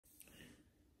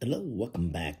Hello, welcome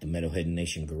back to Metalhead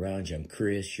Nation Garage. I'm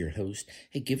Chris, your host.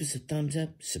 Hey, give us a thumbs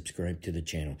up, subscribe to the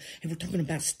channel. Hey, we're talking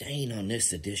about Stain on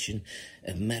this edition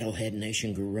of Metalhead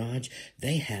Nation Garage.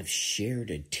 They have shared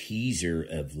a teaser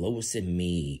of Lois and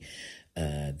Me,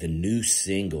 the new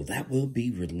single. That will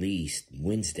be released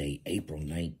Wednesday, April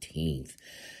 19th.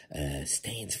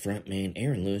 Stain's frontman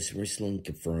Aaron Lewis recently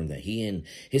confirmed that he and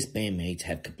his bandmates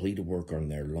have completed work on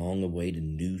their long-awaited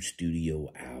new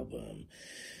studio album.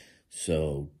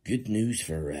 So, good news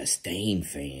for Stain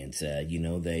fans.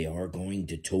 They are going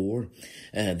to tour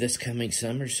this coming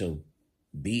summer, so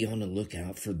be on the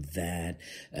lookout for that.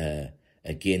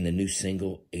 Again, the new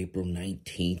single, April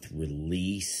 19th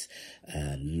release,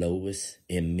 Lois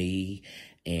and Me.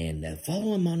 And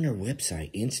follow them on their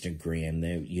website, Instagram.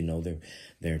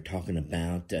 They're talking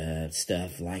about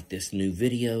stuff like this new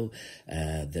video,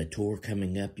 the tour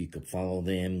coming up. You can follow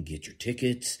them, get your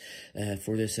tickets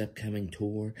for this upcoming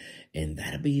tour, and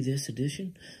that'll be this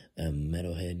edition of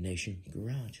Metalhead Nation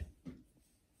Garage.